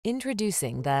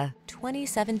Introducing the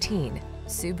 2017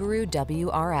 Subaru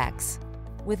WRX.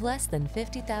 With less than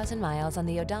 50,000 miles on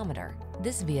the odometer,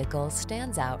 this vehicle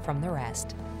stands out from the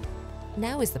rest.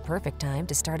 Now is the perfect time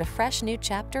to start a fresh new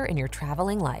chapter in your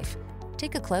traveling life.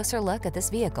 Take a closer look at this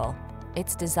vehicle.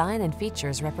 Its design and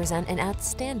features represent an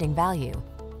outstanding value.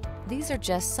 These are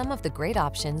just some of the great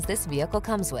options this vehicle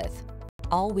comes with: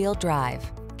 all-wheel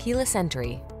drive, keyless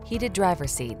entry, heated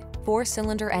driver's seat,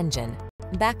 4-cylinder engine,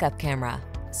 backup camera,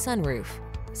 sunroof,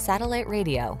 satellite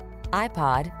radio,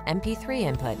 iPod, MP3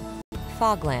 input,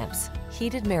 fog lamps,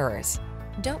 heated mirrors.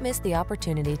 Don't miss the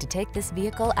opportunity to take this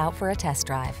vehicle out for a test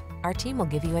drive. Our team will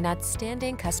give you an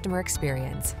outstanding customer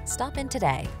experience. Stop in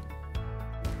today.